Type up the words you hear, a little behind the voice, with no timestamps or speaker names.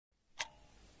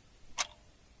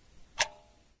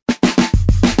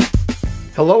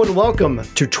Hello and welcome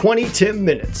to 20 Tim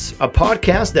Minutes, a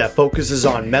podcast that focuses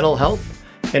on mental health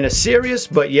in a serious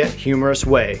but yet humorous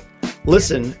way.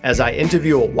 Listen as I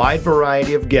interview a wide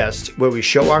variety of guests where we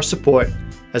show our support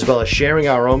as well as sharing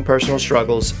our own personal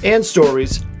struggles and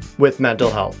stories with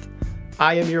mental health.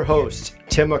 I am your host,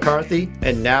 Tim McCarthy,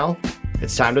 and now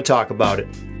it's time to talk about it.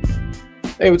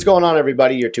 Hey, what's going on,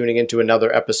 everybody? You're tuning into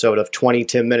another episode of 20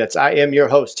 Tim Minutes. I am your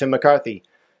host, Tim McCarthy.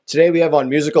 Today we have on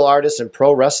musical artist and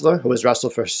pro wrestler who has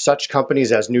wrestled for such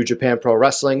companies as New Japan Pro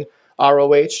Wrestling,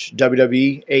 ROH,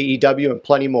 WWE, AEW, and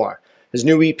plenty more. His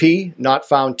new EP, Not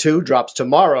Found 2, drops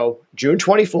tomorrow, June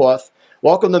 24th.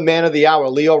 Welcome the man of the hour,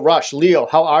 Lio Rush. Lio,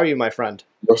 how are you, my friend?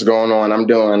 What's going on? I'm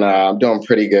doing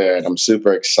pretty good. I'm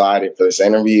super excited for this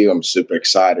interview. I'm super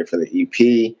excited for the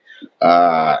EP,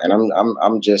 and I'm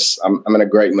in a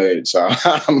great mood. So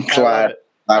I'm glad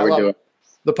we're doing it.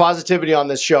 The positivity on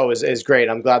this show is great.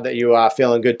 I'm glad that you are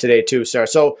feeling good today too, sir.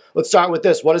 So let's start with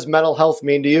this. What does mental health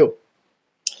mean to you?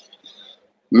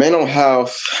 Mental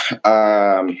health,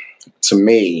 to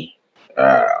me,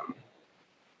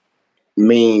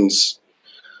 means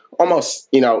almost,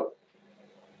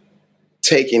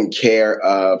 taking care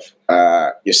of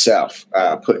yourself,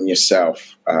 putting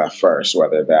yourself first,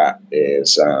 whether that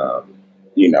is,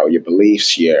 your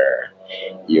beliefs, your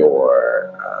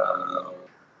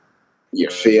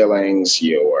feelings,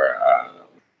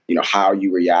 how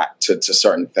you react to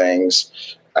certain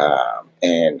things,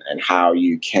 and how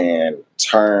you can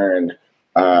turn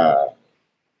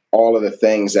all of the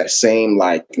things that seem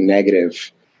like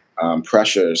negative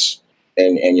pressures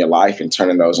in your life and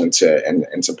turning those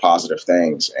into positive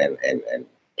things and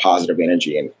positive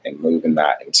energy and moving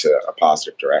that into a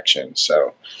positive direction.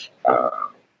 So,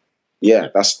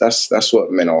 that's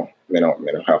what mental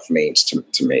health means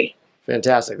to me.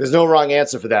 Fantastic. There's no wrong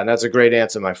answer for that. And that's a great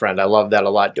answer, my friend. I love that a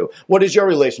lot, too. What is your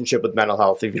relationship with mental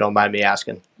health, if you don't mind me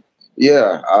asking?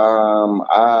 Yeah,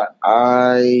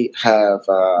 I have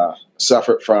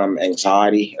suffered from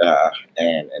anxiety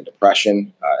and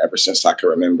depression ever since I can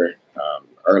remember,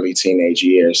 early teenage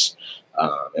years.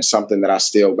 It's something that I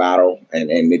still battle and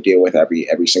to deal with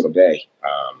every single day.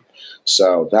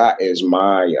 So that is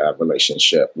my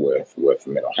relationship with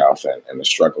mental health and the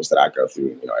struggles that I go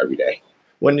through, every day.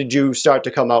 When did you start to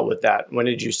come out with that? When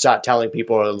did you start telling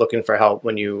people or looking for help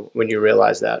when you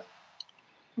realized that?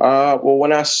 Well,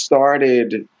 when I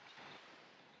started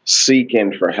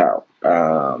seeking for help,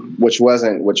 which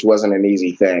wasn't an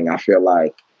easy thing. I feel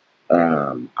like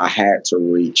I had to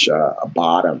reach a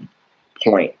bottom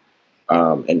point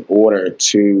in order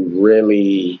to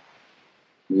really,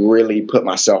 really put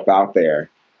myself out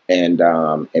there and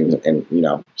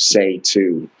say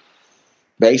to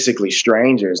basically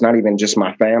strangers, not even just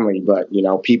my family, but,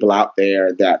 people out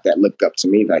there that looked up to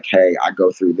me like, hey, I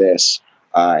go through this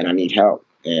and I need help.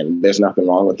 And there's nothing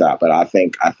wrong with that. But I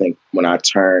think when I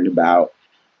turned about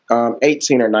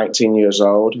 18 or 19 years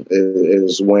old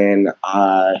is when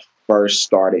I first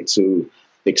started to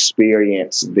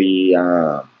experience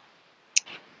the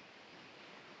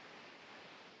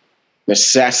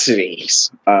necessities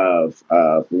of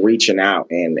reaching out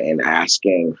and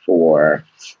asking for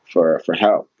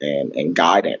help and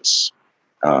guidance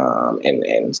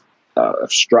and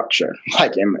structure,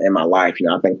 like in my life.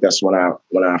 I think that's when I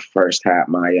first had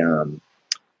my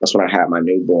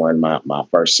newborn, my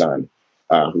first son,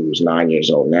 who's 9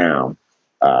 years old now.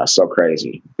 So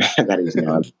crazy that he's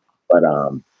 9. But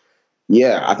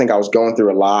I think I was going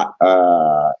through a lot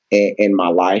in my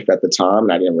life at the time,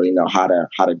 and I didn't really know how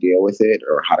to deal with it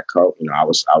or how to cope.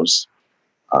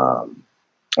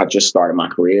 I just started my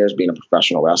career as being a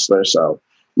professional wrestler, so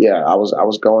I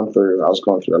was going through a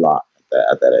lot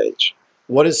at that age.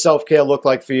 What does self-care look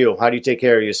like for you? How do you take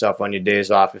care of yourself on your days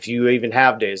off, if you even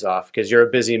have days off, because you're a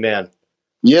busy man?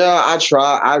 Yeah, I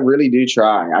try. I really do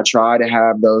try. I try to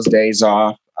have those days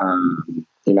off.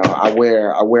 I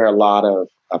wear a lot of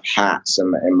hats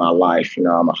in my life.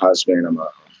 I'm a husband, I'm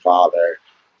a father,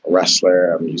 a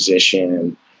wrestler, a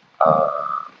musician,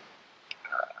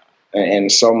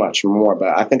 and so much more.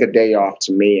 But I think a day off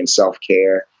to me and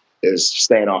self-care is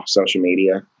staying off social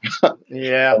media.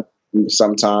 Yeah.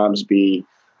 Sometimes be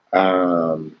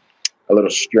a little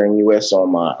strenuous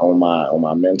on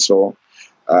my mental,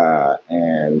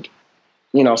 and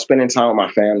spending time with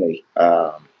my family.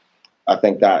 I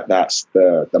think that's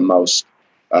the most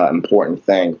important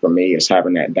thing for me, is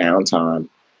having that downtime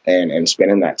and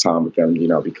spending that time with them.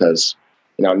 Because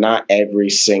not every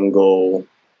single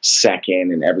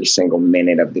second and every single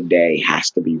minute of the day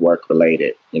has to be work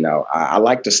related. I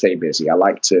like to stay busy. I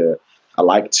like to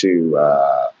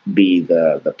be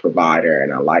the provider,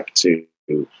 and I like to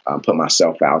put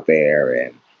myself out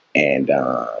there and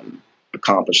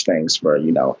accomplish things for,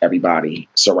 everybody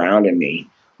surrounding me.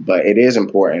 But it is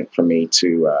important for me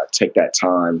to take that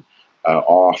time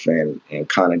off and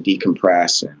kind of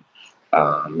decompress. And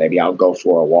maybe I'll go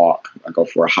for a walk. I'll go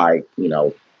for a hike,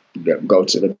 go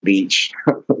to the beach,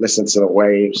 listen to the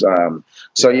waves.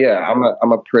 So yeah,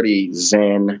 I'm a pretty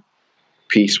zen,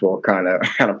 peaceful kind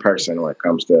of person when it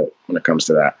comes to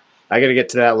that. I got to get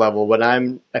to that level.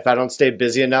 If I don't stay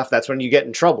busy enough, that's when you get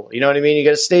in trouble. You know what I mean? You got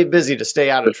to stay busy to stay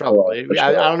out of trouble. Sure.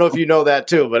 I don't know if you know that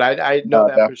too, but I know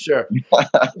that for sure.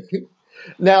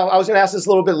 Now, I was going to ask this a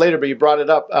little bit later, but you brought it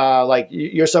up. Like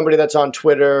you're somebody that's on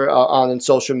Twitter, on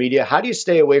social media. How do you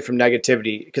stay away from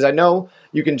negativity? Because I know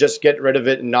you can just get rid of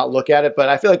it and not look at it, but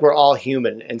I feel like we're all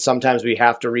human, and sometimes we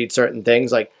have to read certain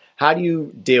things. Like, how do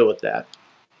you deal with that?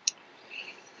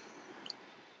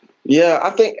 Yeah, I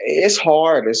think it's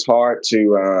hard. It's hard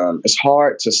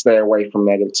to stay away from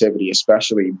negativity,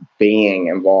 especially being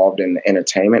involved in the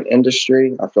entertainment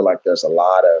industry. I feel like there's a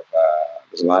lot of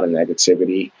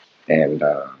negativity and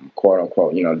quote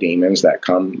unquote, demons that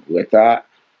come with that.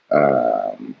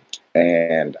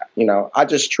 And I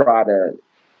just try to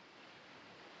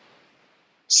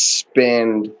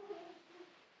spend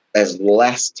as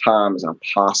less time as I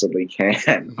possibly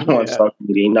can on social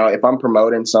media. If I'm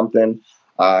promoting something.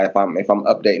 If I'm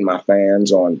updating my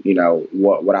fans on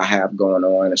what I have going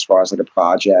on as far as like a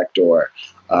project or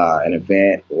an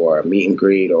event or a meet and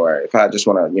greet, or if I just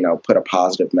want to put a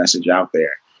positive message out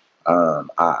there,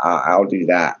 I'll do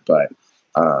that. But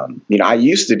I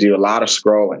used to do a lot of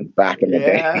scrolling back in the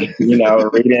day,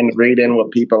 reading what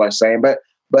people are saying. But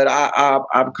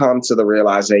I've come to the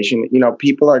realization,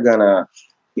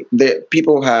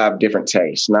 people have different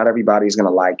tastes. Not everybody's going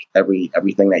to like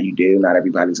everything that you do. Not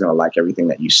everybody's going to like everything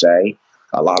that you say.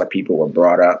 A lot of people were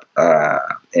brought up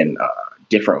in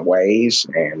different ways,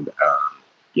 and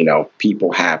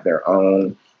people have their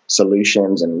own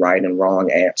solutions and right and wrong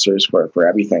answers for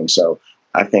everything. So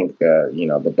I think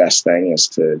the best thing is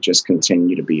to just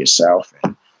continue to be yourself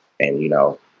and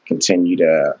continue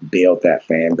to build that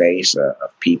fan base of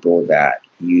people that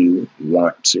you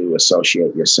want to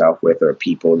associate yourself with, or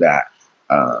people that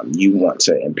you want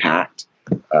to impact.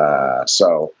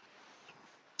 So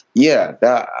yeah,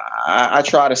 I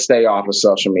try to stay off of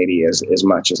social media as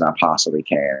much as I possibly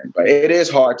can, but it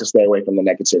is hard to stay away from the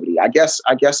negativity. I guess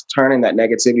turning that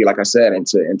negativity, like I said,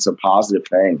 into positive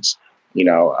things.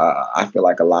 I feel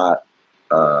like a lot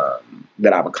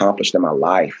that I've accomplished in my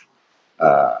life,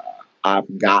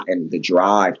 I've gotten the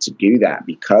drive to do that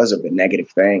because of the negative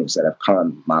things that have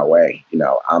come my way.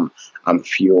 I'm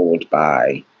fueled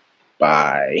by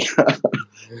the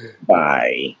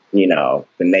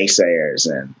naysayers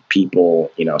and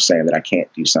people, saying that I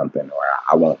can't do something, or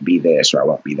I won't be this, or I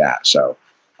won't be that. So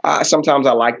sometimes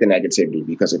I like the negativity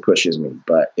because it pushes me,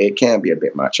 but it can be a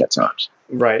bit much at times.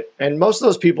 Right. And most of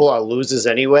those people are losers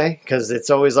anyway, because it's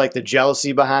always like the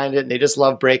jealousy behind it. And they just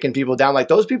love breaking people down. Like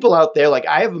those people out there, like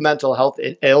I have a mental health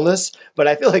illness, but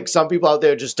I feel like some people out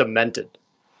there are just demented.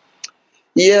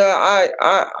 Yeah,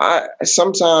 I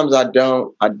sometimes I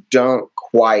don't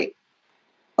quite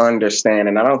understand,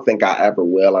 and I don't think I ever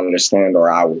will understand,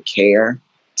 or I will care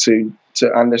to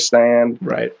understand.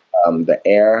 Right. The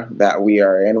era that we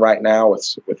are in right now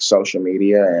with social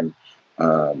media, and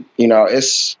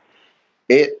it's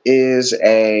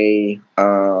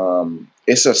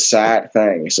a sad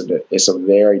thing. It's a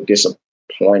very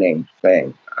disappointing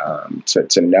thing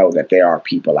to know that there are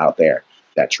people out there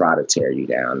that try to tear you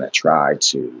down, that try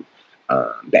to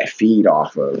that feed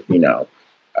off of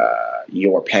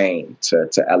your pain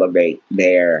to elevate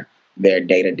their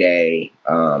day-to-day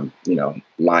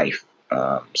life.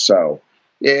 So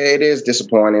it is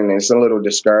disappointing. It's a little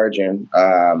discouraging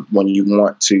when you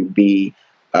want to be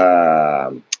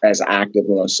as active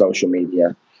on social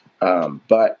media.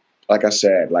 But like I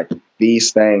said, like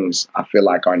these things I feel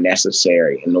like are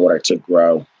necessary in order to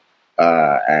grow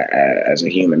as a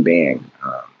human being.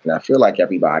 And I feel like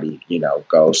everybody,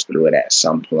 goes through it at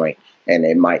some point, and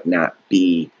it might not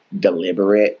be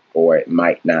deliberate, or it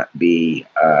might not be,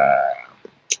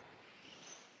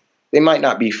 they might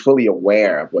not be fully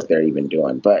aware of what they're even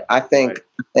doing. But I think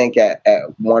at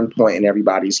one point in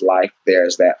everybody's life,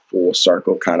 there's that full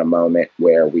circle kind of moment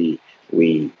where we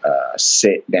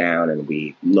sit down and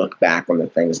we look back on the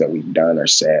things that we've done or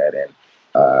said, and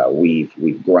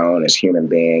we've grown as human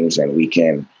beings, and we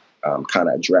can kind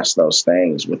of address those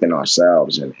things within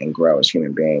ourselves and grow as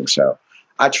human beings. So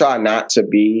I try not to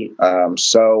be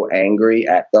so angry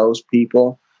at those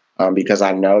people because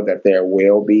I know that there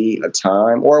will be a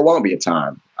time, or it won't be a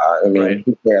time. Right.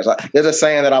 Who cares? There's a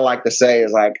saying that I like to say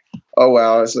is like, oh,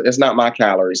 well, it's not my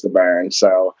calories to burn.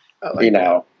 So I like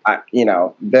that.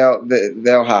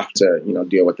 They'll have to,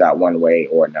 deal with that one way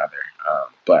or another.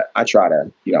 But I try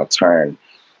to, turn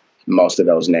most of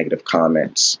those negative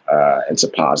comments into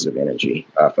positive energy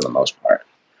for the most part.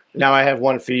 Now I have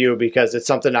one for you because it's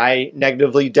something I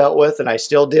negatively dealt with and I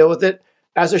still deal with it.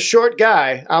 As a short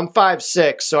guy, I'm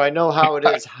 5'6", so I know how it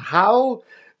is. How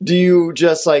do you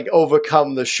just like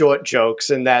overcome the short jokes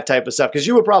and that type of stuff? Because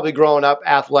you were probably growing up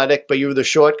athletic, but you were the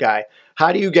short guy.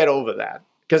 How do you get over that?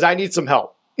 Because I need some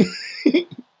help.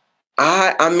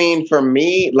 I mean, for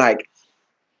me, like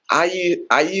I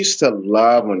used to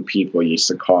love when people used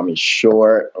to call me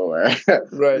short or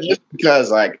Right. just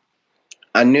because like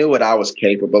I knew what I was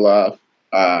capable of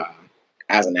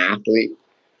as an athlete.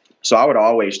 So I would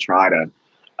always try to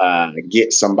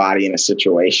get somebody in a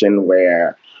situation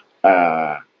where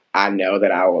I know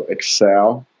that I will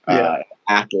excel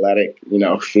athletic,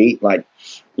 feat. Like,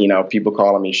 people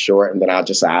calling me short, and then I'll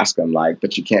just ask them like,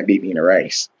 "But you can't beat me in a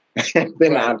race."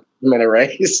 Then I'm in a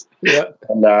race. Yeah.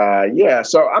 And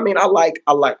so I mean,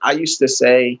 I used to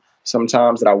say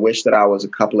sometimes that I wish that I was a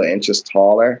couple of inches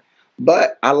taller.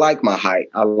 But I like my height.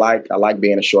 I like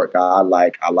being a short guy. I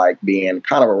like being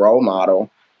kind of a role model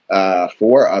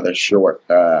for other short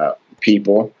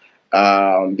people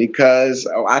because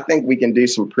I think we can do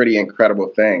some pretty incredible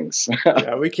things.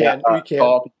 Yeah, we can. We can.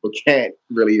 All people can't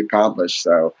really accomplish.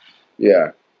 So,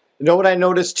 yeah. You know what I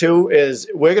noticed too is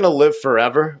we're gonna live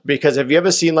forever because have you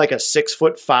ever seen like a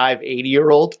 6'5",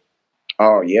 80-year-old?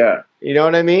 Oh yeah. You know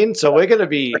what I mean? So we're gonna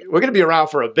be around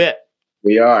for a bit.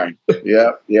 We are.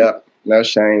 Yep. No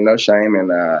shame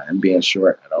in being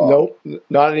short at all. Nope,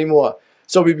 not anymore.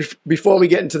 So before we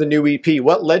get into the new EP,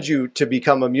 what led you to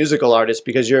become a musical artist?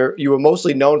 Because you were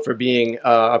mostly known for being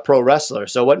a pro wrestler.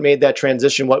 So what made that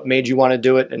transition? What made you want to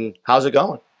do it? And how's it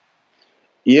going?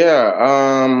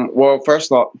 Yeah. Well,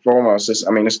 first and foremost, it's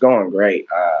going great.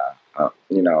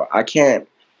 I can't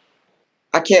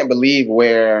believe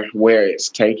where it's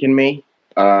taken me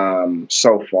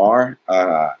so far,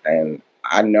 and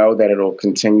I know that it'll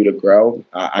continue to grow.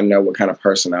 I know what kind of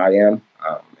person I am,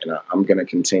 and I'm going to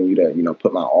continue to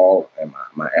put my all and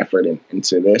my effort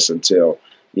into this until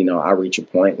I reach a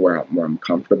point where I'm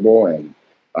comfortable, and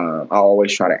I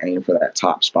always try to aim for that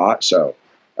top spot. So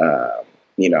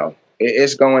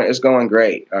it's going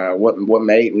great. What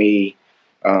made me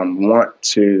want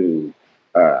to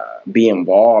be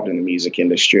involved in the music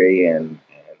industry and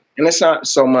it's not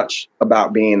so much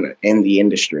about being in the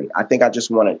industry. I think I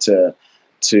just wanted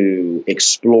to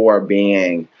explore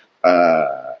being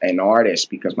an artist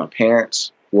because my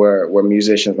parents were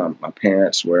musicians. My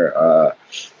parents were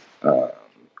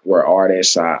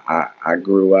artists. I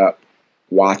grew up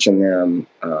watching them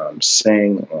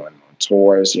sing on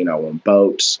tours, on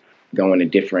boats, going to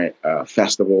different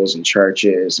festivals and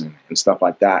churches and stuff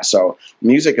like that. So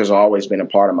music has always been a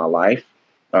part of my life.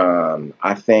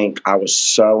 I think I was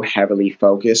so heavily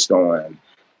focused on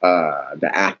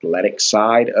the athletic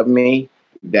side of me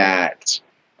that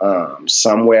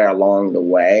somewhere along the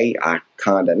way, I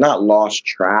kind of not lost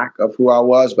track of who I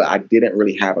was, but I didn't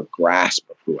really have a grasp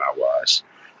of who I was.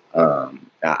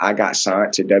 I got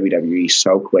signed to WWE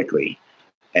so quickly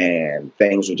and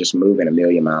things were just moving a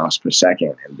million miles per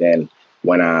second. And then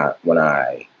when I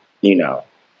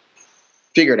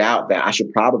figured out that I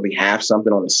should probably have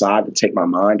something on the side to take my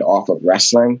mind off of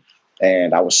wrestling.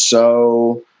 And I was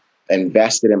so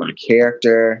invested in my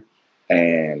character.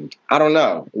 And I don't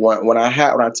know, when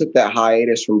I took that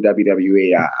hiatus from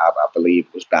WWE, I believe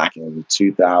it was back in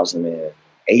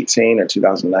 2018 or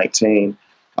 2019.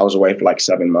 I was away for like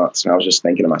 7 months. And I was just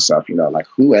thinking to myself, like,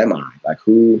 who am I? Like,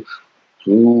 who's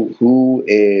the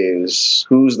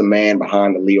man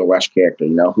behind the Lio Rush character?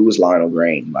 Who is Lionel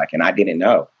Green? Like, and I didn't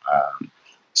know.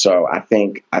 So I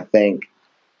think, putting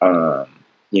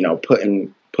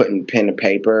pen to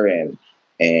paper and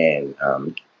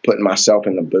putting myself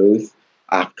in the booth,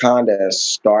 I've kind of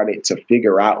started to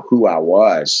figure out who I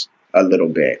was a little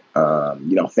bit,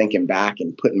 thinking back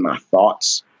and putting my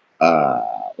thoughts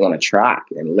on a track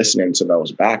and listening to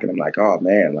those back. And I'm like, oh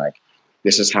man, like,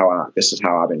 this is how I've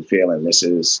been feeling. This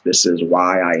is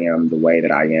why I am the way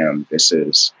that I am. This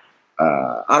is,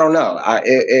 I don't know.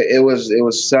 It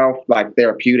was self like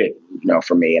therapeutic,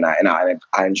 for me. And I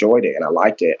enjoyed it and I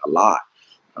liked it a lot.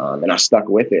 And I stuck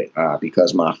with it,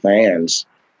 because my fans,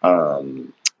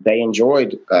 they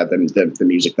enjoyed, the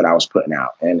music that I was putting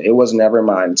out. And it was never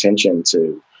my intention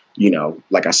to,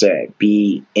 like I said,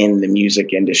 be in the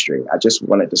music industry. I just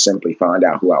wanted to simply find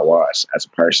out who I was as a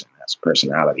person, as a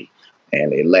personality.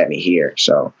 And it led me here.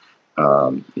 So,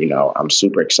 I'm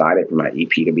super excited for my EP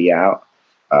to be out.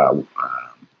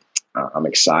 I'm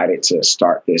excited to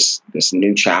start this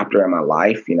new chapter in my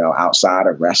life, outside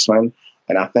of wrestling.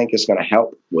 And I think it's going to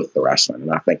help with the wrestling.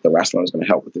 And I think the wrestling is going to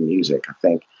help with the music. I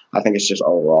think it's just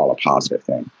overall a positive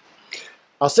thing.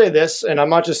 I'll say this, and I'm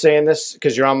not just saying this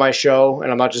because you're on my show,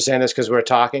 and I'm not just saying this because we're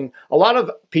talking. A lot of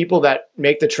people that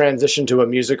make the transition to a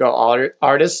musical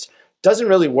artist doesn't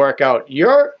really work out.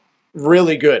 You're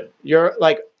really good. You're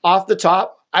like off the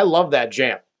top. I love that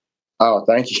jam. Oh,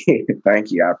 thank you.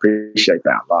 Thank you. I appreciate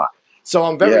that a lot. So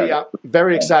I'm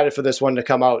very excited for this one to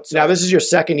come out. Now, this is your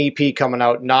second EP coming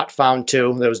out, Not Found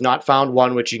 2. There was Not Found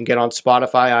 1, which you can get on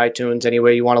Spotify, iTunes,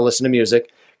 anywhere you want to listen to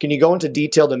music. Can you go into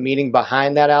detail the meaning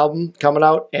behind that album coming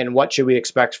out, and what should we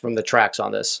expect from the tracks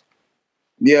on this?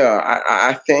 Yeah,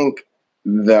 I think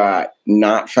that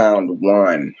Not Found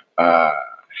 1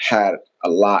 had a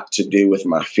lot to do with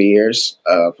my fears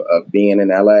of being in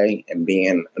LA and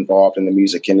being involved in the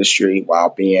music industry while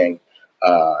being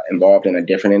involved in a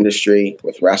different industry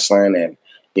with wrestling and,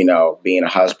 being a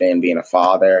husband, being a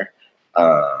father.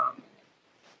 A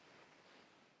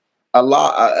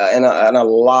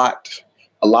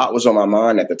lot was on my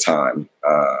mind at the time.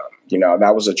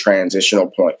 That was a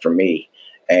transitional point for me.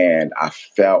 And I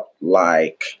felt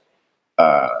like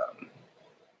I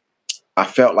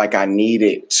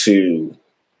needed to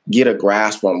get a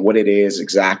grasp on what it is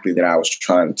exactly that I was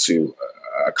trying to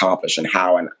accomplish and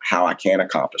how I can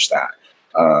accomplish that.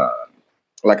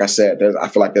 Like I said, I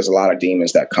feel like there's a lot of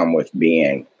demons that come with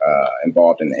being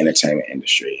involved in the entertainment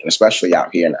industry, and especially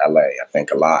out here in LA. I think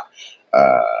a lot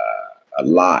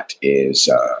is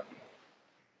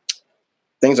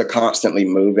things are constantly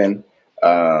moving.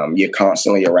 You're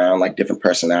constantly around like different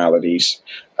personalities,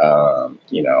 trying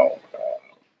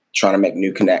to make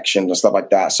new connections and stuff like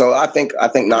that. So I think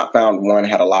Not Found 1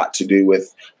 had a lot to do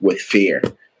with fear.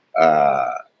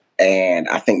 And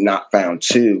I think Not Found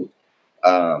 2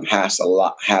 has a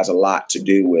lot to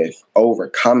do with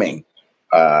overcoming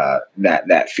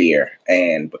that fear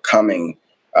and becoming,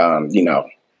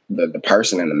 the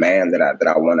person and the man that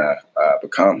I want to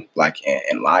become, like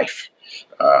in life.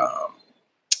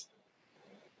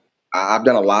 I've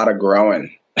done a lot of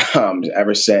growing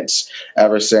ever since I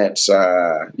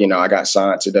got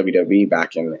signed to WWE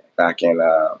back in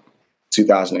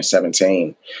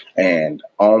 2017, and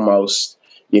almost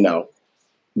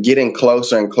getting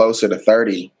closer and closer to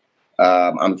 30.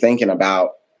 I'm thinking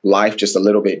about life just a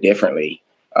little bit differently,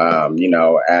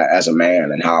 as a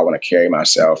man, and how I want to carry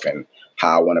myself and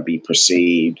how I want to be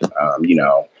perceived.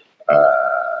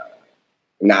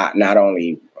 Not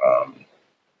only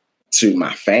to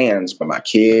my fans, but my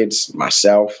kids,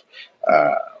 myself.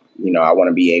 I want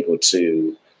to be able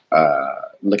to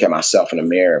look at myself in the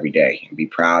mirror every day and be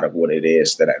proud of what it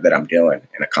is that I'm doing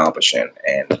and accomplishing.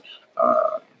 And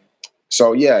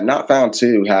so, yeah, Not Found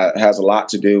 2 has a lot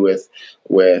to do with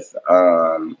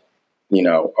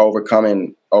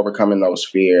overcoming those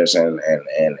fears and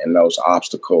those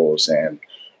obstacles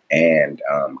and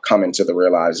coming to the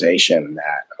realization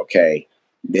that, okay,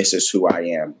 this is who I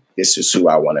am. This is who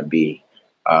I want to be.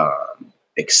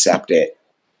 Accept it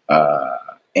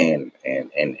and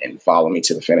follow me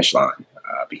to the finish line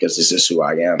because this is who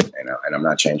I am, and I'm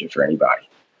not changing for anybody.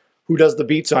 Who does the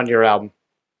beats on your album,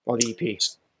 on the EP?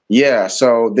 Yeah,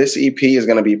 so this EP is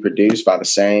going to be produced by the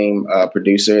same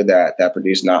producer that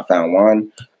produced Not Found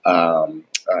 1,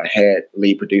 head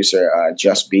lead producer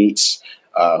Just Beats,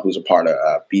 who's a part of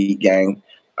Beat Gang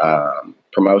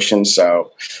promotion.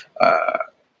 So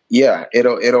yeah,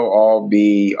 it'll all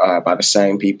be by the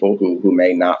same people who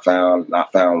made Not Found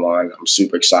 1. I'm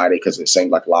super excited because it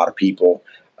seemed like a lot of people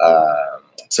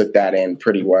took that in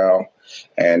pretty well.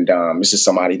 And this is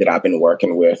somebody that I've been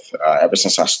working with ever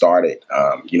since I started,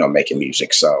 making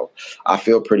music. So I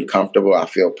feel pretty comfortable. I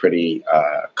feel pretty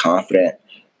confident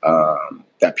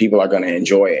that people are going to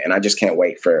enjoy it. And I just can't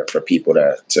wait for people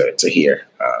to hear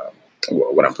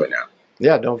what I'm putting out.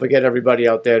 Yeah, don't forget, everybody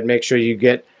out there, make sure you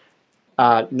get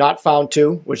Not Found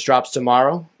 2, which drops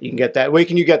tomorrow. You can get that. Where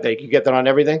can you get that? You can get that on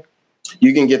everything?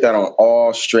 You can get that on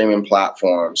all streaming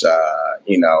platforms.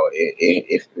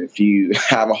 If you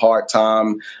have a hard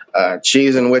time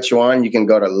choosing which one, you can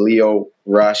go to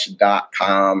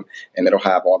leorush.com and it'll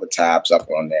have all the tabs up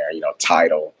on there,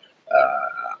 Tidal,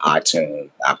 iTunes,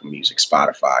 Apple Music,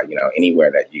 Spotify,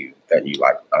 anywhere that you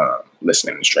like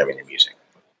listening and streaming your music.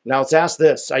 Now let's ask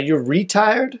this. Are you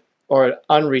retired or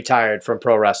unretired from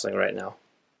pro wrestling right now?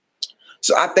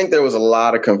 So I think there was a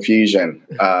lot of confusion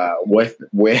with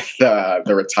the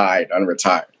retired,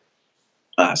 unretired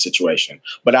situation.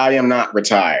 But I am not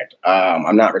retired.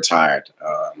 I'm not retired.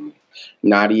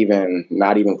 Not even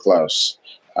close.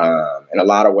 In a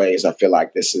lot of ways, I feel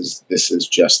like this is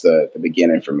just the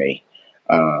beginning for me.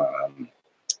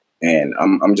 And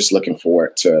I'm just looking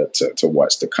forward to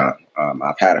what's to come.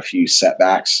 I've had a few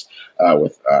setbacks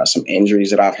with some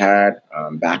injuries that I've had,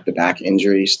 back-to-back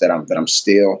injuries that I'm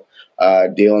still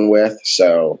dealing with.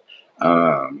 So,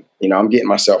 I'm getting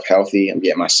myself healthy. I'm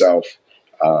getting myself,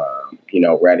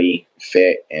 ready,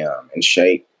 fit, in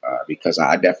shape, because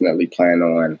I definitely plan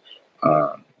on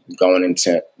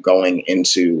going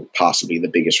into possibly the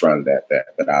biggest run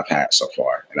that I've had so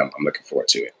far, and I'm looking forward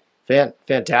to it.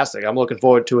 Fantastic. I'm looking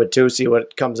forward to it too. See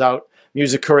what comes out.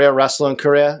 Music career, wrestling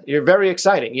career. You're very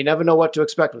exciting. You never know what to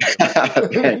expect with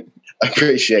it. I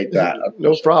appreciate that.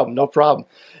 No problem.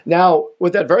 Now,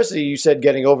 with adversity, you said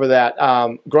getting over that.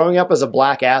 Growing up as a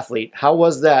black athlete, how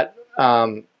was that?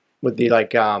 With the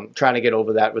trying to get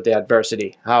over that with the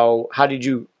adversity. How did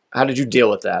you deal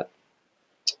with that?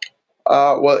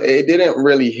 Well, it didn't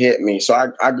really hit me.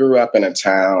 So I grew up in a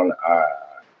town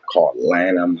called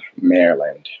Lanham,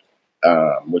 Maryland,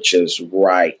 which is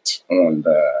right on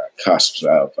the cusp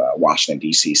of Washington,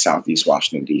 D.C., Southeast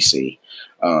Washington, D.C.,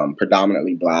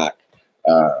 predominantly black.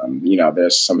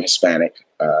 There's some Hispanic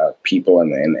people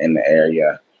in the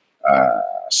area.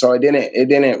 So I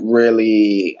didn't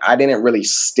really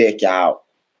stick out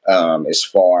as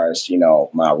far as,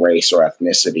 my race or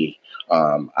ethnicity.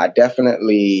 I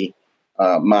definitely,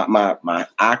 my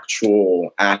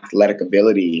actual athletic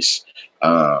abilities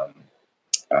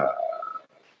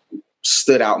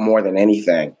stood out more than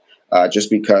anything,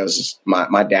 just because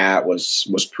my dad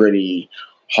was pretty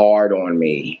hard on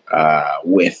me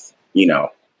with,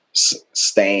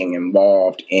 staying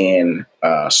involved in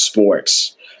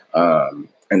sports.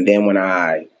 And then when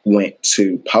I went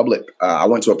to I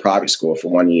went to a private school for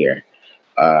 1 year.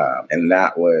 And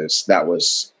that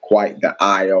was quite the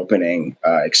eye-opening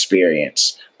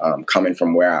experience, coming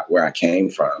from where I came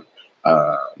from.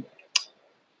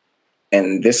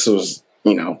 And this was,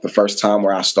 the first time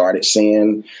where I started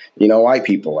seeing, white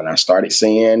people, and I started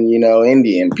seeing,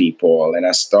 Indian people, and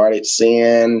I started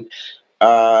seeing,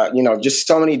 just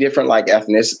so many different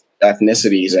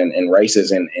ethnicities and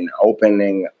races, and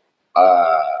opening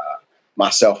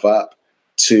myself up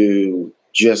to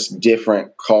just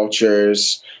different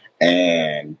cultures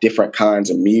and different kinds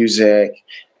of music.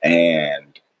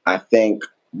 And I think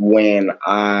when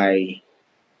I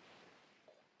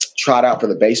tried out for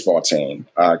the baseball team,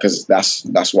 because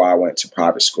that's why I went to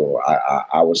private school.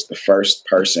 I was the first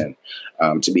person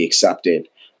to be accepted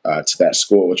to that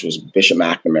school, which was Bishop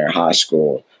McNamara High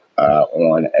School,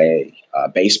 on a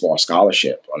baseball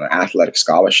scholarship, on an athletic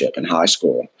scholarship in high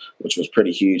school, which was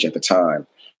pretty huge at the time.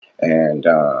 And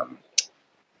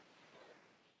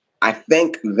I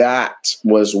think that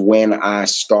was when I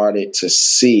started to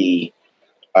see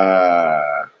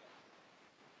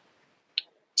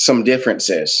some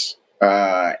differences,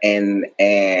 and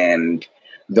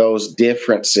those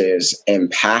differences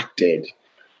impacted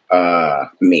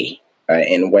me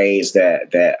in ways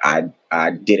that I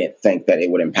didn't think that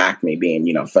it would impact me, being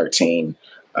 12,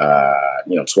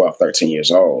 13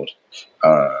 years old.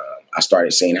 I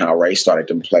started seeing how race started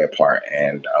to play a part,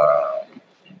 and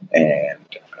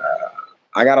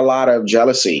I got a lot of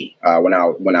jealousy when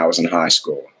I was in high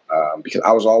school. Because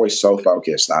I was always so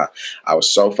focused. I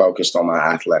was so focused on my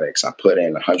athletics. I put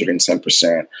in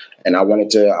 110%, and I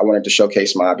wanted to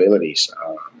showcase my abilities.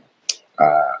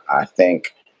 I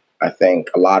think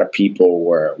a lot of people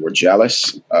were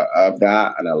jealous of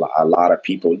that, and a lot of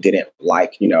people didn't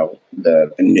like,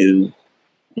 the new,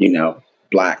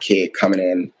 black kid coming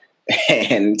in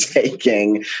and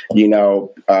taking,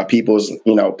 people's,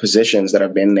 positions that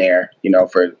have been there,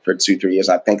 for 2-3 years.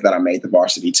 I think that I made the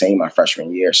varsity team my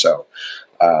freshman year. So,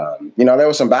 there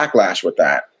was some backlash with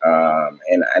that.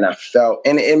 And I felt,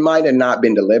 and it might have not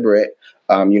been deliberate.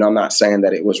 I'm not saying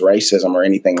that it was racism or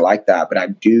anything like that, but I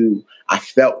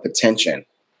felt the tension.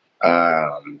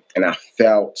 And I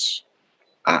felt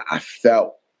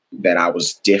that I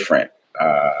was different,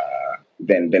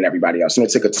 than everybody else, and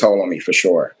it took a toll on me for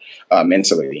sure,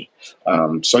 mentally.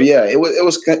 So yeah, it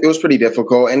was pretty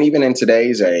difficult, and even in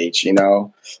today's age,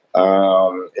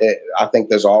 I think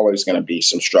there's always going to be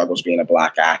some struggles being a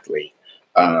black athlete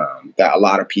that a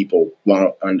lot of people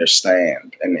won't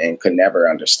understand and could never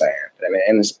understand,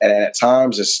 and at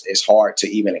times it's hard to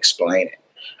even explain it.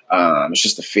 It's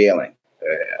just a feeling,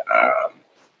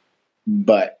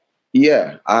 but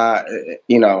yeah,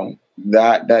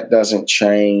 that doesn't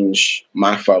change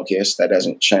my focus. That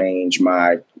doesn't change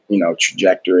my,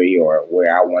 trajectory or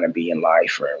where I want to be in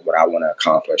life or what I want to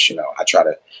accomplish. I try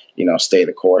to, stay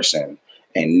the course and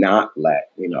not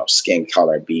let, skin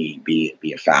color be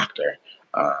a factor.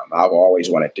 I've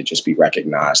always wanted to just be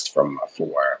recognized for my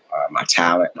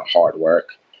talent, my hard work,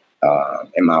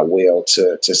 and my will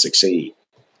to succeed.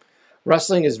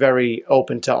 Wrestling is very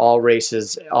open to all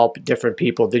races, all different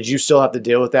people. Did you still have to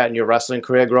deal with that in your wrestling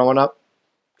career growing up?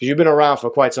 Because you've been around for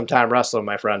quite some time wrestling,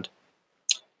 my friend.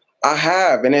 I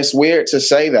have, and it's weird to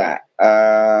say that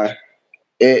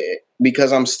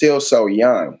because I'm still so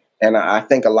young, and I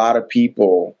think a lot of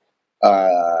people,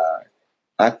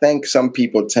 I think some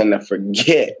people tend to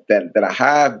forget that I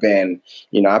have been,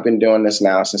 I've been doing this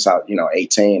now since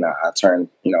 18. I turned,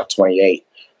 28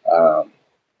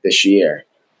 this year.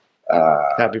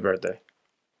 Happy birthday.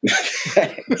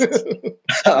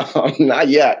 Not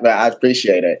yet, but I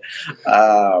appreciate it.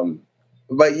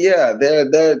 But yeah,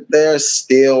 there's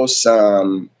still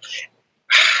some.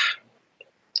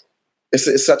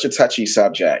 It's such a touchy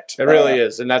subject. It really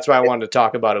is, and that's why I wanted to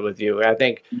talk about it with you. I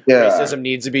think racism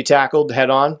needs to be tackled head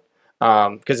on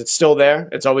because it's still there.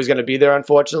 It's always going to be there,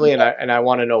 unfortunately, and I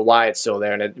want to know why it's still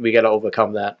there, and we got to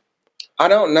overcome that. I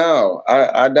don't know.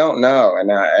 I don't know,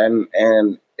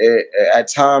 and at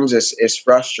times it's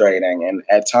frustrating, and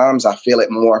at times I feel it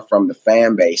more from the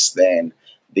fan base than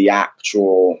the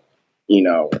actual,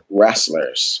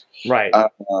 wrestlers. Right.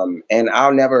 And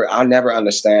I'll never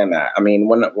understand that. I mean,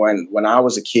 when I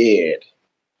was a kid,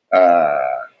 and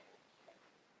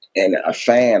a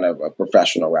fan of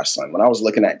professional wrestling, when I was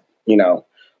looking at,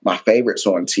 my favorites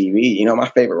on TV, my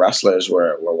favorite wrestlers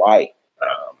were white.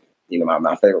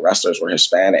 My favorite wrestlers were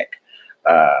Hispanic.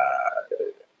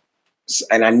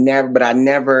 And I never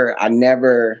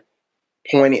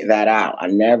pointed that out. I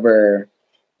never,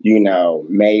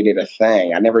 made it a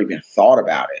thing. I never even thought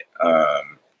about it.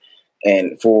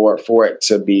 And for it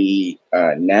to be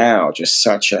now just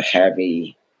such a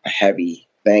heavy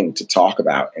thing to talk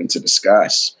about and to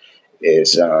discuss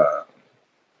is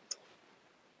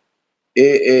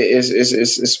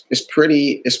it's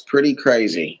pretty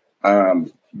crazy.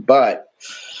 But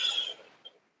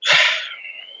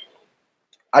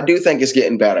I do think it's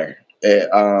getting better.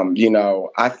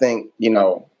 I think,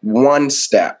 one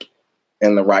step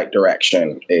in the right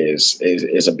direction is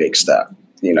a big step,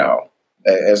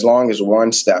 as long as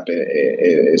one step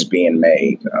is being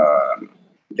made,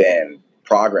 then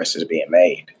progress is being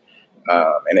made.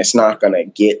 And it's not going to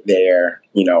get there,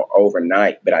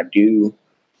 overnight. But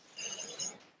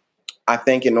I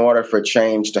think in order for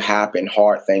change to happen,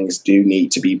 hard things do need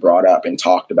to be brought up and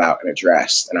talked about and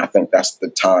addressed. And I think that's the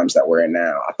times that we're in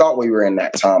now. I thought we were in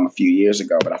that time a few years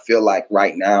ago, but I feel like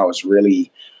right now is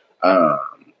really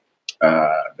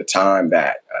the time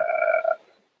that,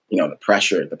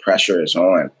 the pressure is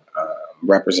on.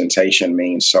 Representation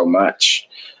means so much,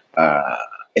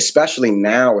 especially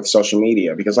now with social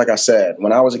media, because like I said,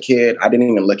 when I was a kid, I didn't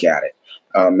even look at it.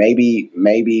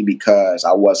 Maybe because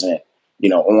I wasn't,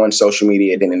 on social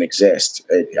media, it didn't exist.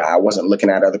 I wasn't looking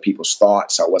at other people's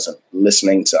thoughts. I wasn't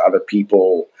listening to other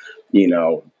people,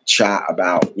 chat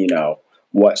about,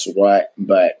 what's what.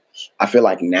 But I feel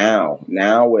like now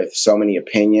with so many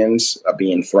opinions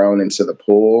being thrown into the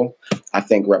pool, I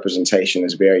think representation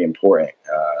is very important.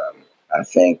 I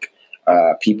think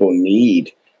people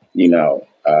need,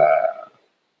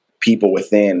 people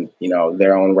within,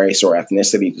 their own race or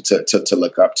ethnicity to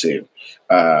look up to,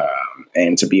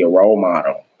 and to be a role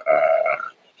model.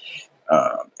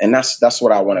 And that's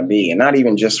what I want to be. And not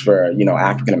even just for,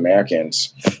 African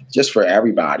Americans, just for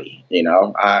everybody.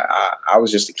 I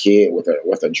was just a kid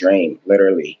with a dream,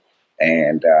 literally.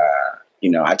 And,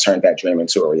 I turned that dream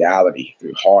into a reality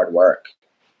through hard work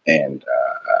and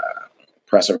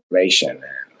preservation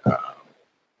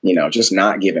and, just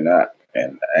not giving up.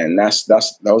 And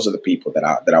those are the people that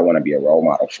I want to be a role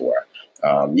model for.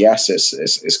 Yes,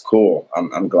 it's cool.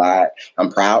 I'm glad.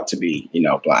 I'm proud to be,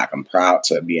 Black. I'm proud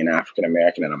to be an African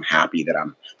American, and I'm happy that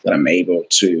I'm able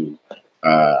to,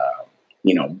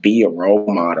 be a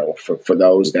role model for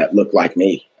those that look like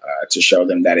me, to show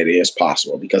them that it is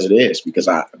possible, because it is, because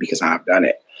I've done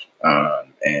it,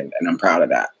 and I'm proud of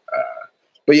that.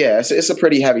 But yeah, it's a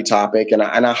pretty heavy topic, and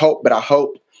I hope,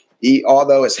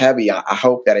 although it's heavy, I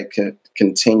hope that it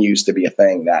continues to be a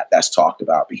thing that's talked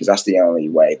about, because that's the only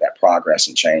way that progress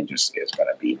and change is going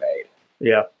to be made.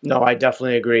 Yeah, no, I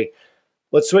definitely agree.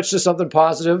 Let's switch to something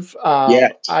positive.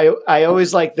 I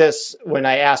always like this when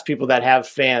I ask people that have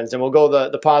fans, and we'll go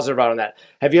the positive route on that.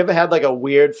 Have you ever had like a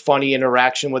weird, funny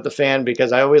interaction with the fan?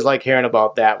 Because I always like hearing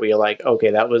about that, where you're like,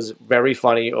 okay, that was very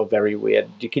funny or very weird.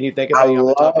 Can you think of any on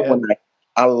the top of your head?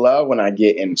 I love when I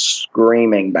get in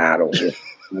screaming battles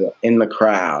in the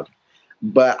crowd,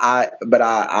 but I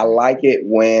like it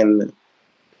when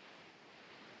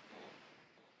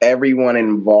everyone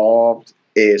involved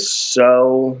is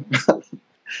so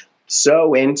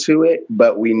into it,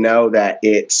 but we know that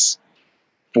it's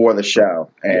for the show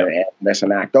and miss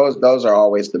an act. Those are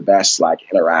always the best like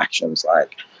interactions,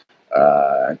 like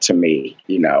to me,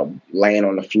 you know, laying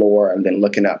on the floor and then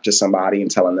looking up to somebody and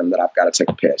telling them that I've got to take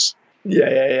a piss.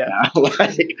 Yeah.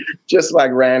 Like just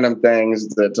like random things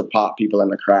to pop people in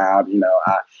the crowd. You know,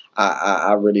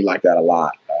 I really like that a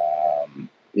lot.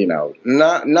 You know,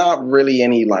 not really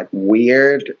any like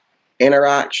weird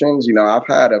interactions. You know, I've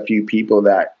had a few people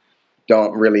that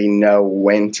don't really know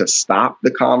when to stop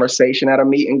the conversation at a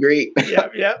meet and greet.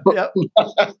 Yep.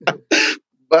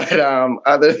 But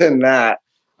other than that,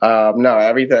 no,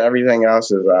 everything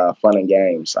else is fun and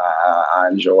games. I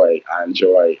enjoy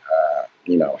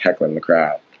you know, heckling the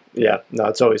crowd. Yeah, no,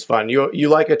 it's always fun. You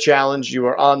like a challenge. You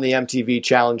were on the MTV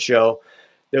Challenge show.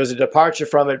 There was a departure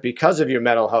from it because of your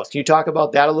mental health. Can you talk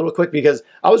about that a little quick? Because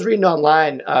I was reading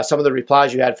online some of the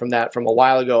replies you had from that from a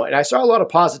while ago, and I saw a lot of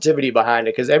positivity behind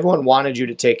it because everyone wanted you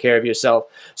to take care of yourself.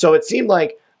 So it seemed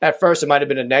like at first it might have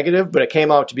been a negative, but it came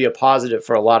out to be a positive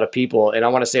for a lot of people. And I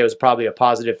want to say it was probably a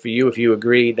positive for you if you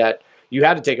agree that you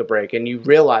had to take a break and you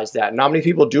realized that. Not many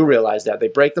people do realize that. They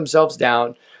break themselves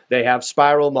down. They have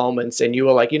spiral moments, and you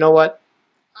were like, you know what?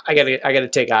 I gotta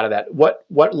take out of that. What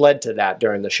led to that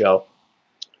during the show?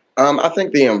 I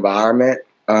think the environment.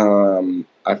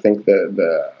 I think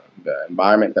the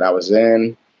environment that I was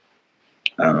in,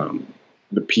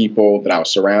 the people that I was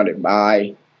surrounded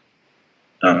by.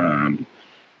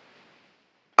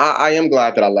 I am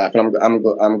glad that I left, and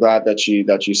I'm glad that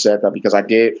you said that, because I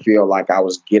did feel like I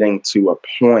was getting to a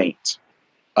point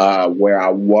where I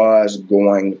was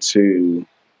going to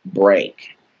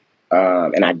break,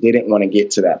 and I didn't want to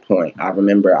get to that point. I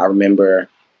remember.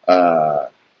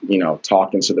 You know,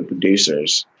 talking to the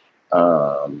producers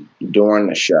during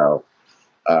the show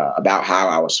about how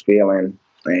I was feeling,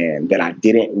 and that I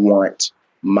didn't want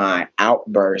my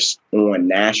outburst on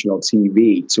national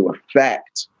TV to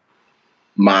affect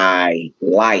my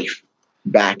life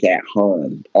back at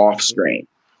home off screen.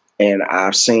 And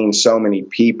I've seen so many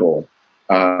people,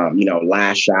 you know,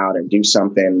 lash out and do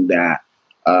something that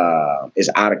is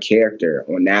out of character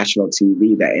on national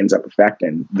TV that ends up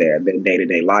affecting their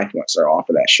day-to-day life once they're off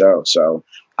of that show. So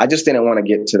I just didn't want to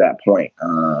get to that point.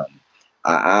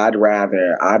 I'd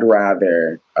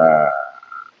rather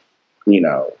you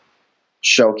know,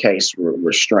 showcase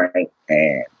restraint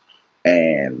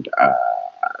and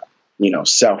you know,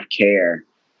 self-care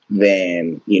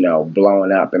than, you know,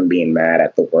 blowing up and being mad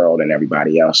at the world and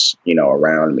everybody else, you know,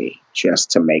 around me just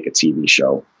to make a TV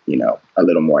show, you know, a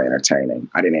little more entertaining.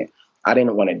 I didn't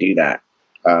want to do that.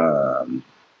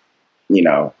 You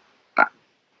know,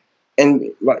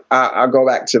 I go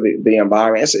back to the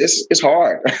environment. It's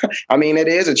hard. I mean, it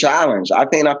is a challenge. I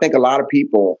think a lot of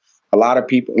people,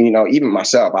 you know, even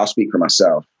myself, I'll speak for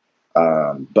myself.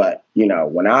 But you know,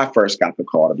 when I first got the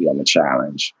call to be on the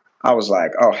challenge, I was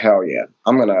like, oh, hell yeah.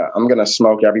 I'm gonna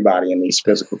smoke everybody in these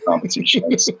physical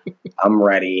competitions. I'm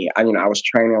ready. I was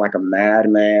training like a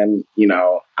madman. You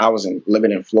know, I was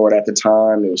living in Florida at the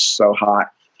time. It was so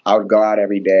hot. I would go out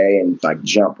every day and like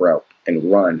jump rope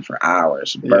and run for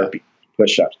hours, burpee,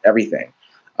 push-ups, everything.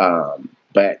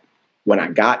 But when I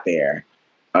got there,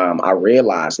 I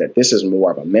realized that this is more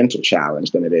of a mental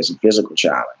challenge than it is a physical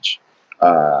challenge.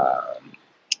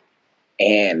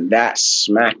 And that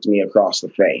smacked me across the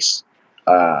face.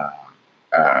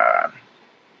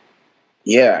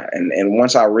 Yeah. And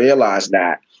once I realized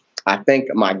that, I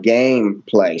think my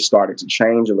gameplay started to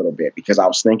change a little bit, because I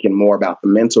was thinking more about the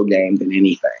mental game than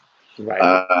anything.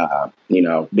 Right. You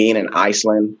know, being in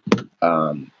Iceland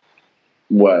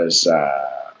was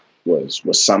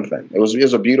something. It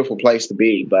was a beautiful place to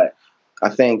be, but I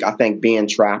think being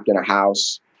trapped in a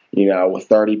house, you know, with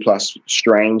 30 plus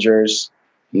strangers,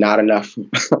 not enough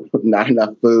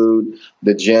food.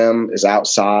 The gym is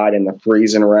outside in the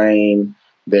freezing rain.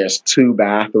 There's 2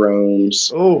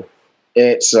 bathrooms. Oh,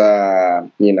 it's,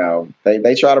 you know,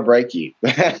 they try to break you.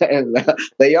 And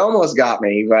they almost got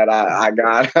me, but I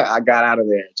got out of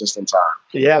there just in time.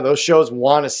 Yeah, those shows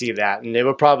want to see that, and they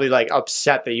were probably like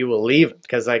upset that you were leaving,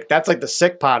 because like that's like the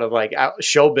sick part of like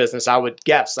show business, I would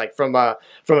guess. Like from a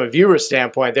viewer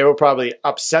standpoint, they were probably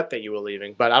upset that you were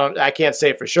leaving, but I can't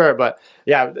say for sure. But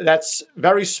yeah, that's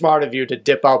very smart of you to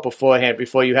dip out beforehand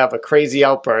before you have a crazy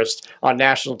outburst on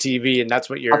national TV, and that's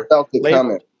what you're. I felt it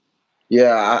coming.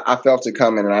 Yeah, I felt it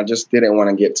coming, and I just didn't want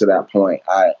to get to that point.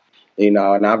 And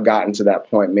I've gotten to that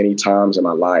point many times in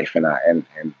my life, and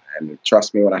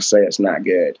trust me when I say it's not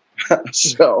good.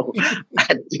 So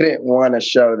I didn't want to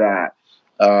show that.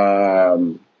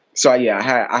 So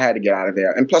yeah, I had to get out of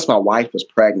there. And plus my wife was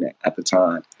pregnant at the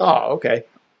time. Oh, okay.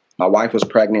 My wife was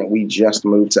pregnant. We just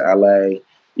moved to LA.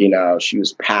 You know, she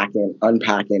was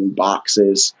unpacking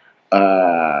boxes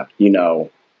you know,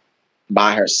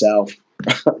 by herself,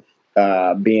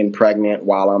 being pregnant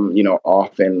while I'm, you know,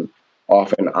 off in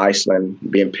Iceland,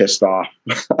 being pissed off.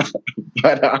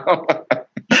 but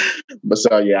but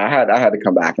so yeah, I had to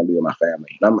come back and be with my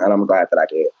family, and I'm glad that I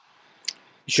did.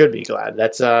 You should be glad.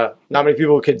 That's not many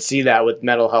people could see that with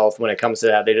mental health when it comes to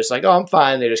that. They just like, oh, I'm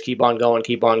fine. They just keep on going,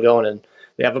 and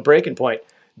they have a breaking point.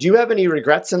 Do you have any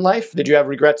regrets in life? Did you have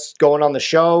regrets going on the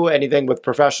show? Anything with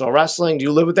professional wrestling? Do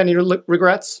you live with any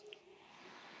regrets?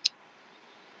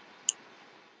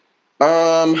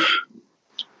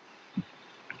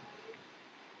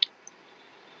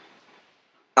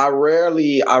 I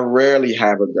rarely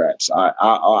have regrets. I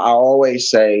always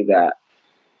say that,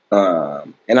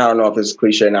 and I don't know if it's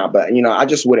cliche or not, but you know, I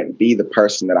just wouldn't be the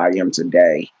person that I am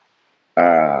today,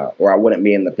 or I wouldn't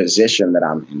be in the position that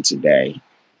I'm in today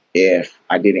if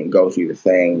I didn't go through the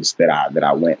things that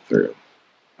I went through.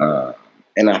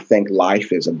 And I think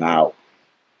life is about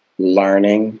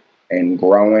learning and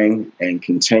growing and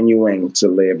continuing to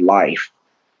live life,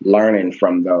 learning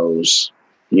from those,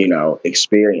 you know,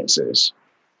 experiences.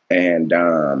 And,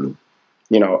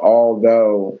 you know,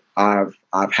 although I've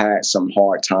had some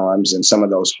hard times, and some of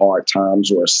those hard times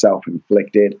were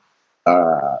self-inflicted,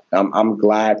 I'm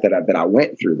glad that I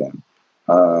went through them,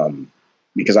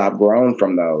 because I've grown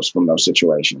from those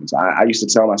situations. I used to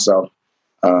tell myself,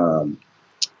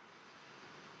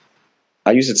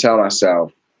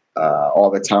 all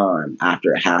the time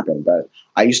after it happened, but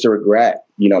I used to regret,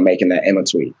 you know, making that Emma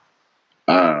tweet.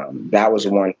 That was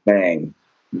one thing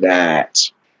that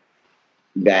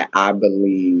I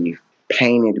believe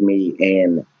painted me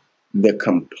in the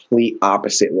complete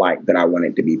opposite light that I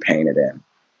wanted to be painted in,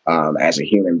 as a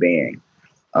human being.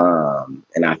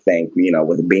 And I think, you know,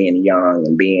 with being young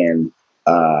and being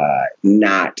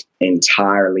not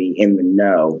entirely in the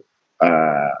know,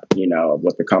 you know,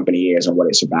 what the company is and what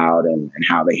it's about, and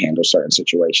how they handle certain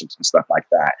situations and stuff like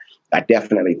that, I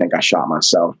definitely think I shot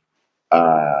myself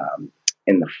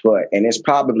in the foot. And it's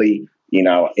probably, you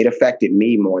know, it affected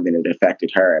me more than it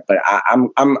affected her. But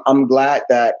I'm glad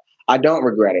that I don't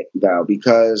regret it, though,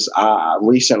 because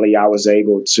recently I was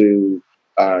able to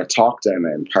talk to him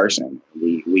in person.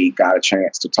 We got a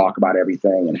chance to talk about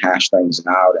everything and hash things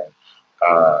out, and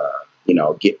you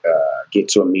know, get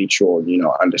to a mutual, you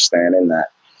know, understanding that,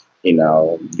 you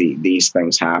know, these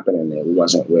things happen, and it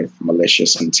wasn't with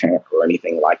malicious intent or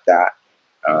anything like that.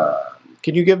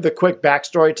 Can you give the quick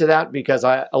backstory to that? Because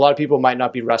a lot of people might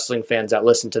not be wrestling fans that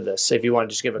listen to this. If you want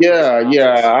to just give a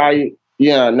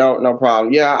no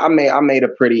problem. Yeah, I made a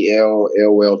pretty ill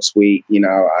will tweet. You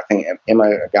know, I think Emma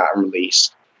got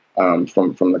released from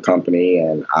the company,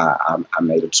 and I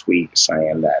made a tweet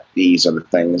saying that these are the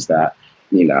things that,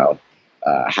 you know,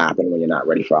 happen when you're not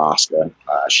ready for Asuka.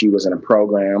 She was in a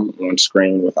program on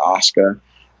screen with Asuka.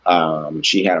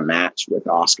 She had a match with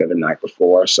Asuka the night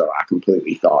before, so I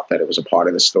completely thought that it was a part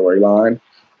of the storyline.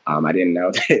 I didn't know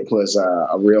that it was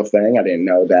a real thing. I didn't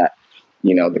know that,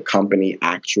 you know, the company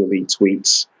actually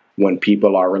tweets when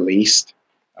people are released.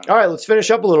 All right, let's finish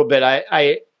up a little bit.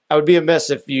 I would be amiss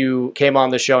if you came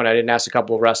on the show and I didn't ask a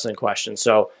couple of wrestling questions.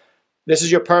 So this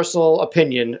is your personal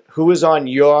opinion. Who is on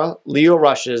your Lio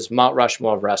Rush's Mount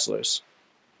Rushmore of wrestlers?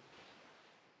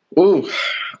 Ooh,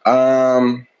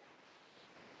 I've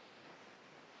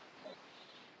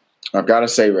got to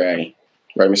say Rey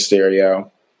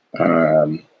Mysterio.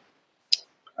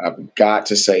 I've got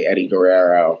to say Eddie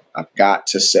Guerrero. I've got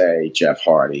to say Jeff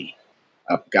Hardy.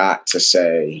 I've got to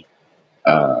say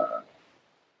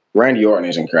Randy Orton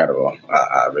is incredible.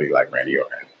 I really like Randy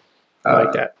Orton. I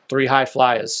like that. 3 high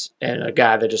flyers and a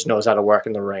guy that just knows how to work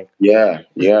in the ring. Yeah.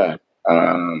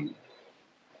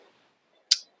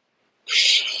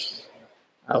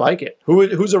 I like it.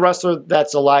 Who's a wrestler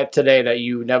that's alive today that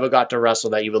you never got to wrestle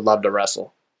that you would love to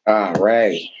wrestle?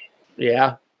 Rey.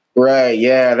 Yeah. Rey.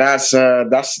 Yeah, that's one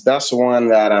that that's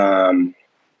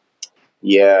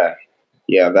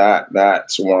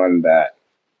one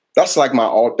that's like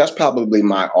that's probably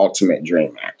my ultimate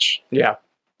dream match. Yeah.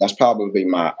 That's probably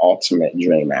my ultimate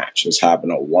dream match, is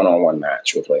having a one-on-one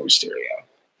match with Rey Mysterio.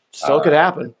 Still could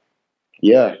happen.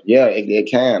 Yeah, it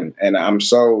can, and I'm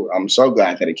so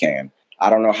glad that it can.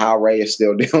 I don't know how Rey is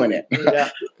still doing it.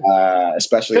 Yeah.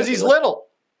 Especially because he's little.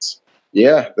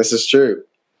 Yeah, this is true.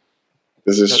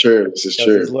 This is true.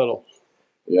 He's little.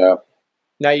 Yeah.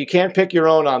 Now, you can't pick your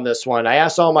own on this one. I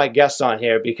asked all my guests on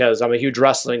here because I'm a huge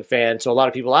wrestling fan, so a lot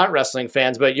of people aren't wrestling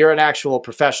fans, but you're an actual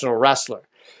professional wrestler.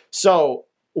 So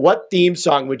what theme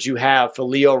song would you have for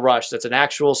Lio Rush that's an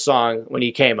actual song when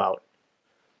he came out?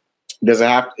 Is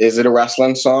it a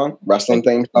wrestling song? Wrestling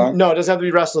theme song? No, it doesn't have to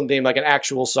be wrestling theme, like an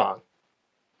actual song.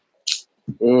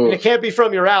 And it can't be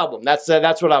from your album. That's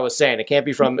what I was saying. It can't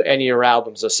be from any of your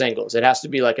albums or singles. It has to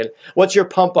be like what's your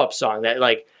pump up song that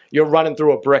like you're running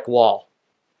through a brick wall?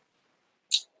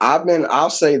 I'll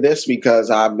say this because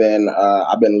I've been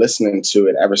listening to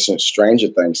it ever since Stranger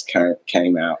Things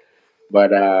came out.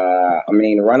 But I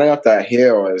mean, Running Up That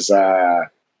Hill is that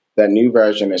new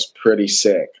version is pretty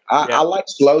sick. I like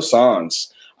slow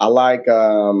songs. I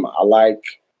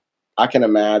can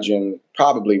imagine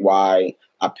probably why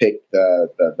I picked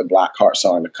the Black Heart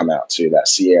song to come out too, that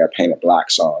Sierra Painted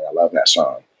Black song. I love that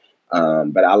song.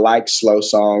 But I like slow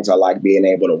songs. I like being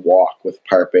able to walk with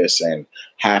purpose and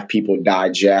have people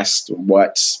digest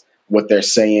what they're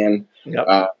saying.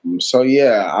 Yep. So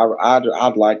yeah,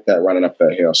 I'd like that Running Up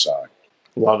That Hill song.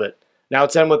 Love it. Now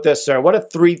let's end with this, sir. What are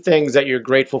 3 things that you're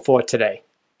grateful for today?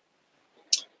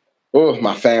 Oh,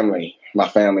 my family. My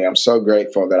family. I'm so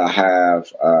grateful that I have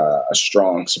a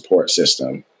strong support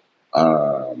system.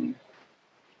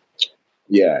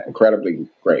 Incredibly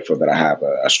grateful that I have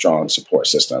a strong support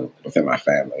system within my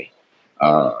family.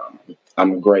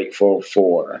 I'm grateful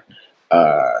for,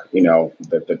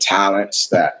 the talents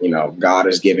that, God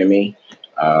has given me.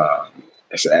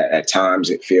 At times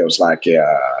it feels like,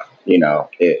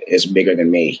 it's bigger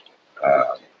than me.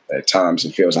 At times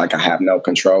it feels like I have no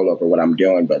control over what I'm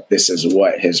doing, but this is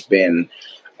what has been,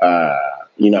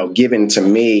 given to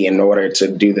me in order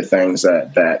to do the things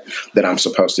that I'm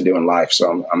supposed to do in life.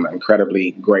 So I'm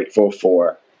incredibly grateful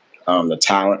for the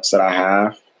talents that I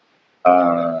have,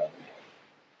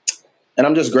 and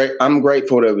I'm just great. I'm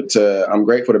grateful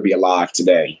to be alive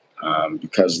today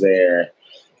because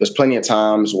there's plenty of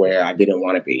times where I didn't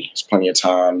want to be. There's plenty of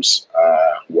times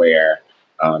where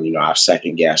I've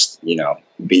second guessed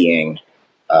being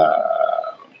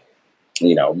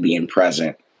being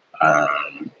present.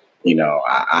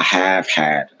 I have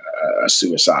had a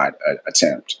suicide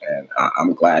attempt, and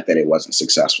I'm glad that it wasn't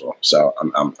successful. So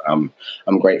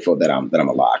I'm grateful that I'm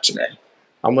alive today.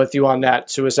 I'm with you on that.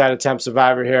 Suicide attempt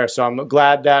survivor here. So I'm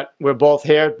glad that we're both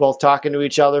here, both talking to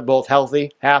each other, both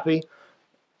healthy, happy.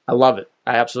 I love it.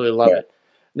 I absolutely love it.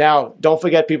 Now, don't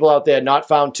forget, people out there, Not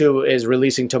Found 2 is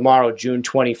releasing tomorrow, June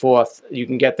 24th. You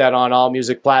can get that on all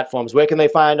music platforms. Where can they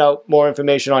find out more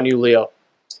information on you, Leo?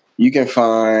 You can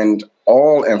find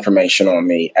all information on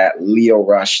me at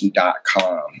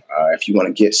leorush.com. If you want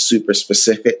to get super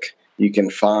specific, you can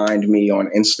find me on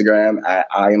Instagram at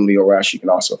I am Leo Rush. You can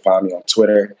also find me on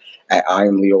Twitter at I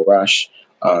am Leo Rush.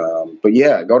 But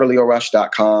yeah, go to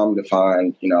leorush.com to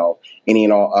find, any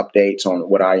and all updates on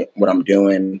what I'm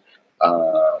doing,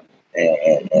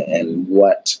 and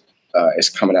what is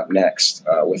coming up next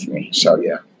with me. So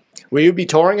yeah. Will you be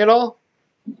touring at all?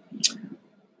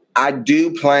 I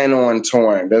do plan on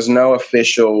touring. There's no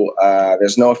official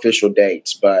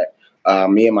dates, but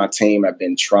me and my team have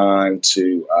been trying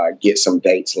to get some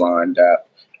dates lined up,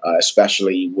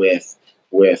 especially with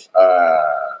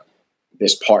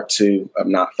this part 2 of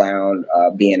Not Found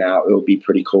being out. It would be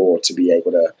pretty cool to be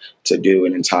able to do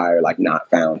an entire Not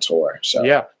Found tour. So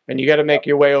yeah, and you got to make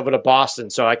your way over to Boston,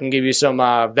 so I can give you some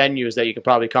venues that you could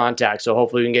probably contact. So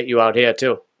hopefully we can get you out here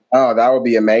too. Oh, that would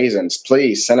be amazing.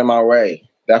 Please send it my way.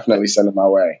 Definitely send it my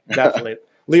way. Definitely.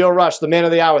 Leo Rush, the man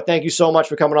of the hour, thank you so much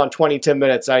for coming on 20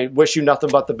 Minutes. I wish you nothing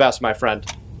but the best, my friend.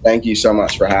 Thank you so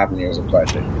much for having me. It was a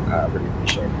pleasure. I really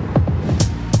appreciate it.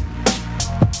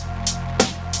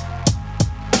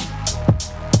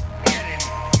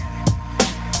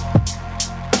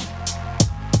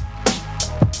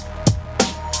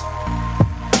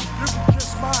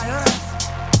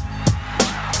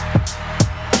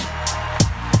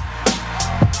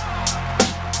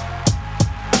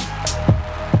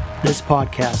 This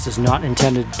podcast is not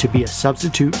intended to be a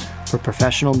substitute for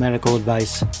professional medical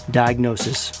advice,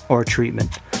 diagnosis, or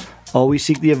treatment. Always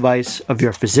seek the advice of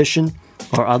your physician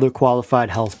or other qualified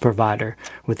health provider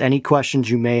with any questions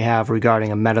you may have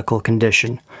regarding a medical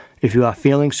condition. If you are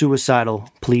feeling suicidal,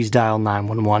 please dial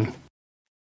 911.